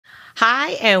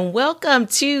Hi, and welcome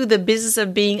to the business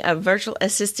of being a virtual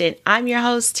assistant. I'm your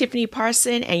host, Tiffany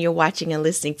Parson, and you're watching and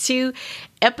listening to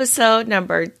episode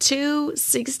number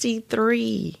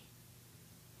 263.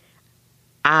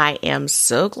 I am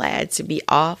so glad to be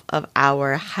off of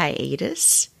our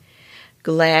hiatus.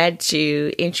 Glad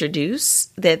to introduce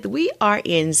that we are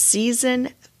in season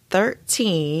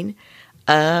 13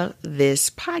 of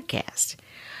this podcast.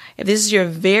 If this is your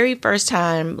very first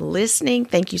time listening,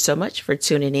 thank you so much for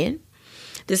tuning in.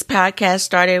 This podcast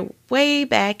started way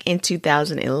back in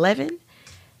 2011.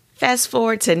 Fast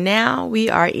forward to now, we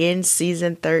are in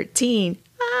season 13.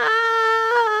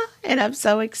 And I'm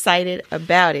so excited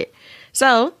about it.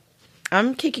 So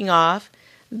I'm kicking off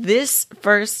this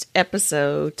first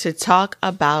episode to talk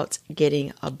about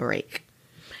getting a break.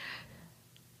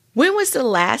 When was the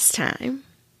last time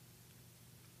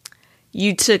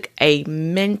you took a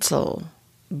mental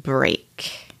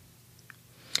break?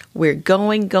 We're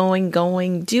going, doing,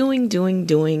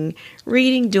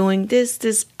 reading, doing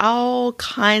this, all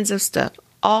kinds of stuff,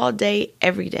 all day,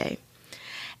 every day.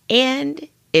 And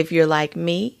if you're like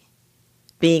me,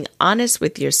 being honest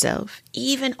with yourself,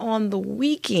 even on the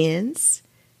weekends,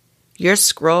 your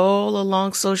scroll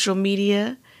along social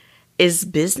media is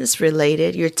business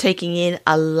related. You're taking in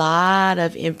a lot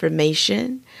of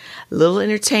information, little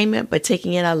entertainment, but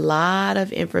taking in a lot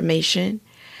of information.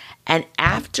 And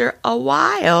after a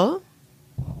while,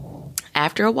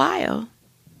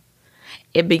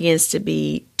 it begins to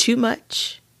be too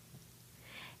much.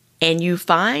 And you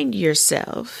find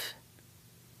yourself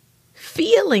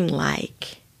feeling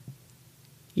like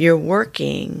you're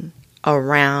working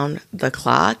around the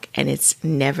clock and it's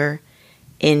never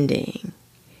ending.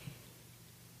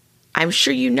 I'm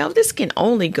sure you know this can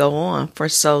only go on for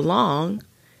so long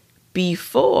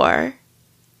before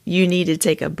you need to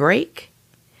take a break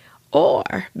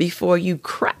or before you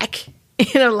crack.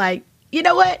 Like, you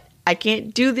know what? I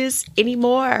can't do this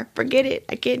anymore. Forget it.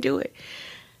 I can't do it.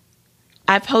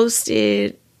 I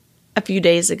posted a few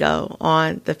days ago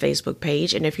on the Facebook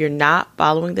page. And if you're not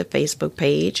following the Facebook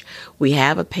page, we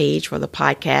have a page for the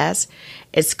podcast.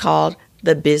 It's called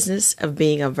The Business of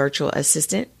Being a Virtual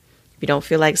Assistant. If you don't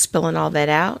feel like spelling all that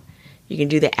out, you can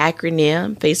do the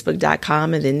acronym,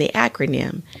 facebook.com, and then the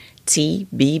acronym,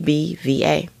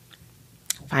 TBBVA.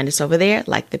 Find us over there,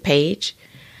 like the page.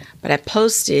 But I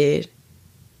posted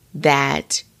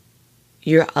that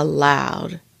you're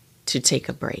allowed to take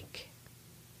a break.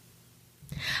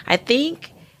 I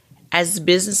think as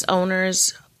business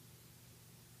owners,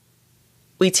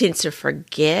 we tend to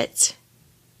forget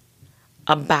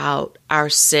about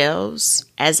ourselves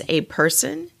as a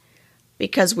person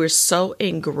because we're so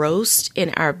engrossed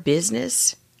in our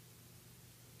business.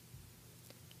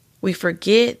 We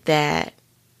forget that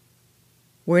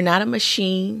we're not a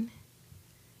machine.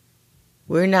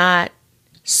 We're not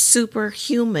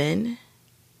superhuman.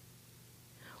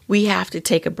 We have to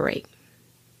take a break.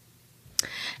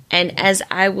 And as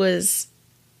I was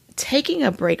taking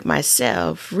a break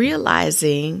myself,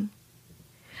 realizing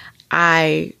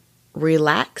I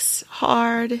relax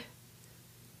hard,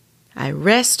 I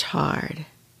rest hard,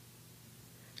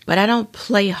 but I don't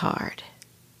play hard.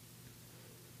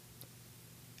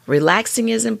 Relaxing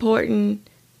is important.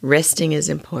 Resting is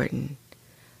important.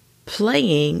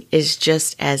 Playing is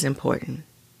just as important.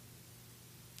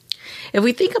 If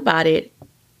we think about it,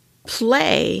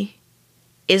 play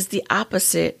is the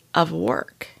opposite of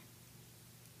work.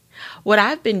 What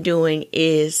I've been doing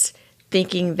is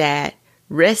thinking that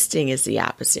resting is the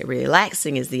opposite,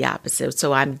 relaxing is the opposite.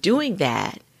 So I'm doing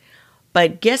that.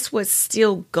 But guess what's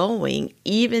still going,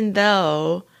 even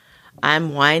though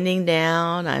I'm winding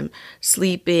down, I'm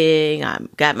sleeping,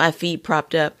 I've got my feet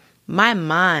propped up, my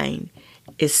mind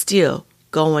is still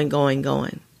going.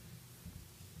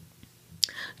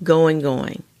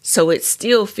 So it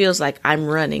still feels like I'm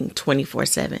running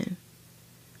 24/7.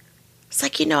 It's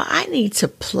like, I need to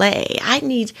play. I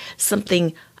need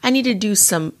to do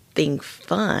something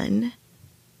fun.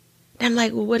 And I'm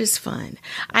like, well, what is fun?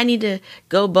 I need to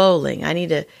go bowling. I need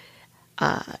to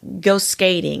go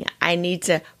skating. I need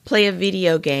to play a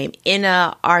video game in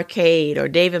a arcade or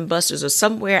Dave & Buster's or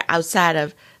somewhere outside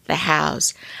of the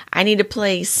house. I need to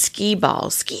play skee ball.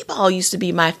 Skee ball used to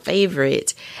be my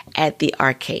favorite at the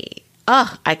arcade.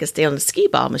 I could stay on the skee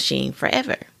ball machine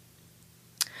forever.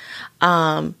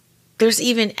 There's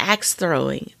even axe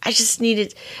throwing. I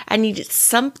needed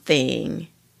something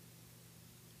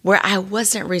where I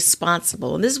wasn't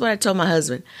responsible. And this is what I told my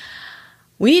husband.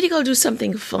 We need to go do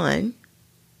something fun.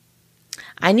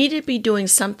 I need to be doing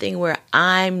something where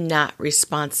I'm not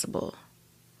responsible,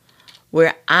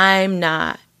 where I'm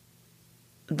not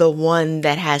the one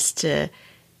that has to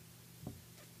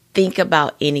think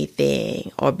about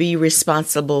anything or be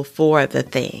responsible for the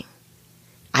thing.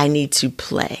 I need to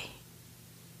play.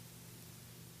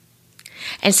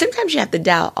 And sometimes you have to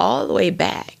dial all the way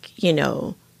back,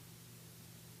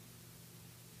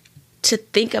 to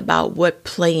think about what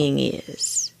playing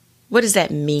is. What does that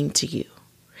mean to you?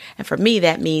 And for me,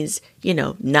 that means,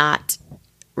 not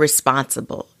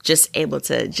responsible, just able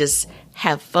to just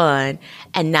have fun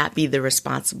and not be the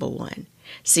responsible one.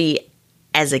 See,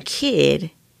 as a kid,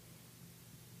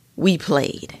 we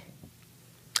played.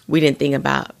 We didn't think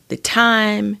about the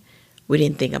time. We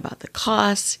didn't think about the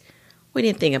cost. We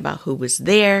didn't think about who was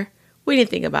there. We didn't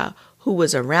think about who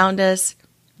was around us.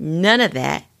 None of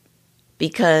that,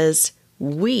 because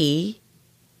we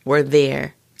were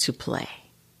there to play.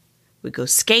 We go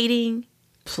skating,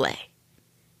 play.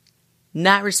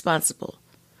 Not responsible.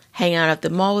 Hang out at the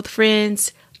mall with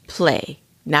friends, play.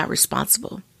 Not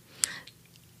responsible.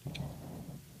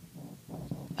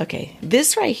 Okay,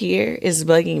 this right here is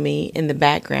bugging me in the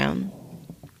background.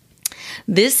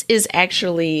 This is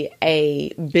actually a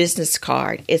business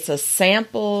card. It's a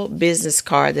sample business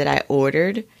card that I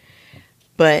ordered.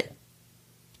 But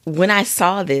when I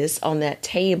saw this on that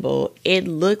table, it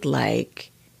looked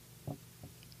like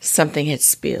something had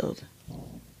spilled.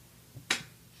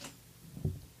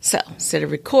 So instead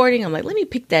of recording, I'm like, let me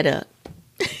pick that up.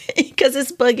 Because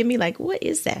it's bugging me like, what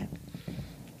is that?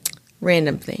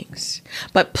 Random things.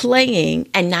 But playing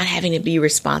and not having to be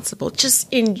responsible.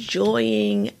 Just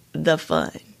enjoying the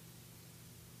fun.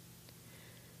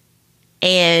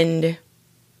 And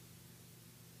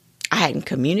I hadn't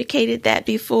communicated that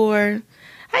before.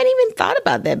 I hadn't even thought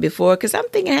about that before because I'm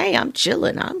thinking, hey, I'm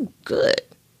chilling. I'm good.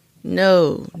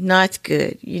 No, not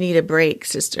good. You need a break,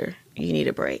 sister. You need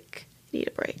a break. You need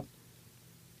a break.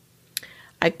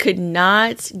 I could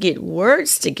not get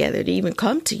words together to even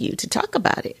come to you to talk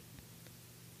about it.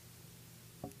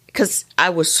 Because I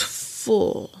was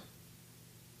full.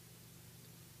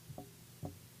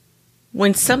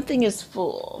 When something is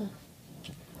full,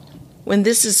 when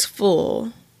this is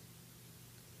full,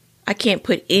 I can't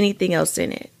put anything else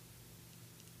in it.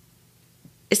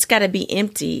 It's got to be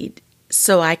emptied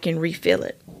so I can refill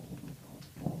it.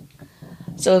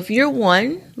 So if you're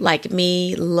one like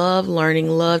me, love learning,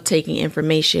 love taking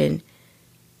information,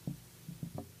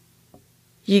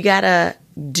 you got to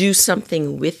do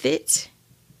something with it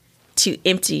to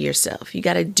empty yourself. You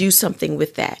got to do something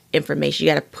with that information.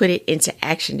 You got to put it into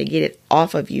action to get it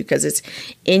off of you because it's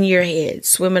in your head,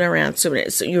 swimming around. So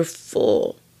you're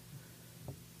full.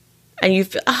 And you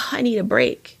feel, I need a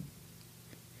break.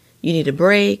 You need a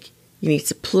break. You need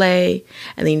to play.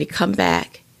 And then you need to come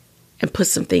back and put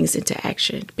some things into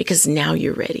action because now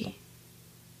you're ready.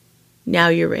 Now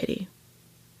you're ready.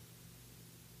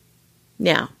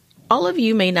 Now, all of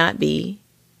you may not be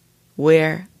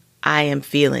where I am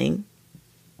feeling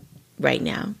right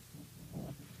now,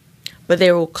 but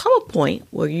there will come a point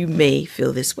where you may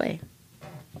feel this way.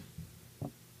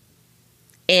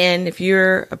 And if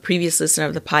you're a previous listener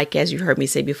of the podcast, you've heard me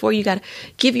say before, you got to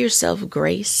give yourself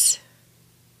grace.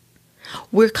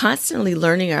 We're constantly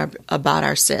learning about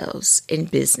ourselves in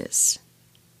business.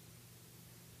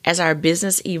 As our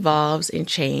business evolves and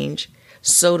change,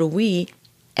 so do we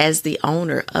as the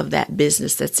owner of that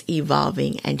business that's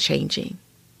evolving and changing.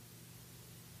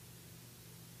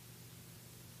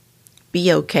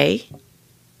 Be okay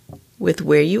with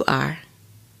where you are.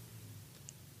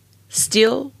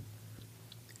 Still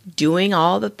doing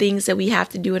all the things that we have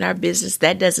to do in our business.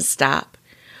 That doesn't stop.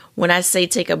 When I say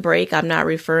take a break, I'm not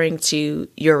referring to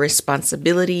your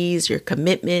responsibilities, your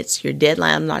commitments, your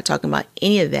deadline. I'm not talking about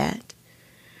any of that.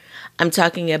 I'm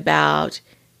talking about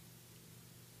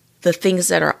the things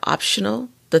that are optional,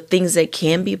 the things that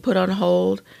can be put on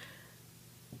hold,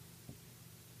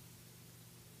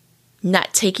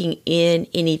 not taking in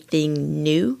anything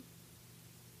new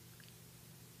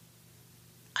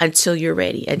until you're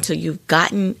ready, until you've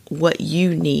gotten what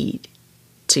you need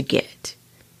to get.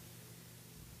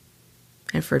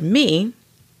 And for me,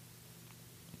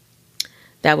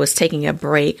 that was taking a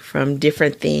break from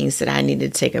different things that I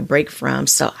needed to take a break from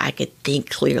so I could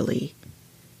think clearly,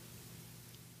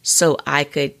 so I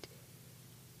could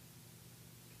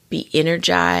be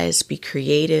energized, be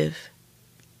creative,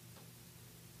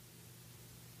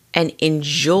 and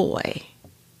enjoy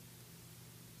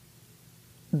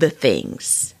the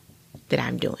things that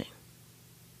I'm doing.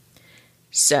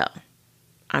 So,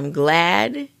 I'm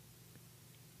glad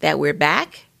that we're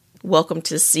back. Welcome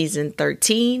to season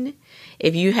 13.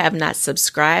 If you have not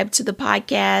subscribed to the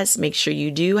podcast, make sure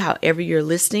you do. However you're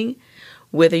listening,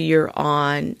 Whether you're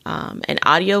on an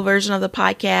audio version of the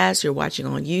podcast, you're watching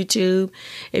on YouTube,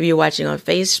 if you're watching on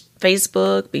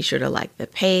Facebook, be sure to like the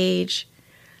page.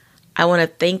 I want to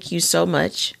thank you so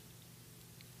much.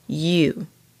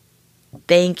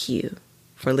 Thank you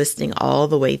for listening all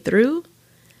the way through.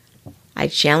 I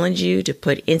challenge you to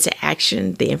put into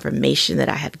action the information that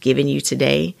I have given you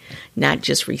today. Not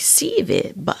just receive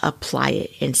it, but apply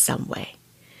it in some way.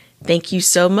 Thank you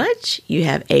so much. You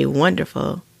have a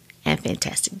wonderful and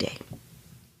fantastic day.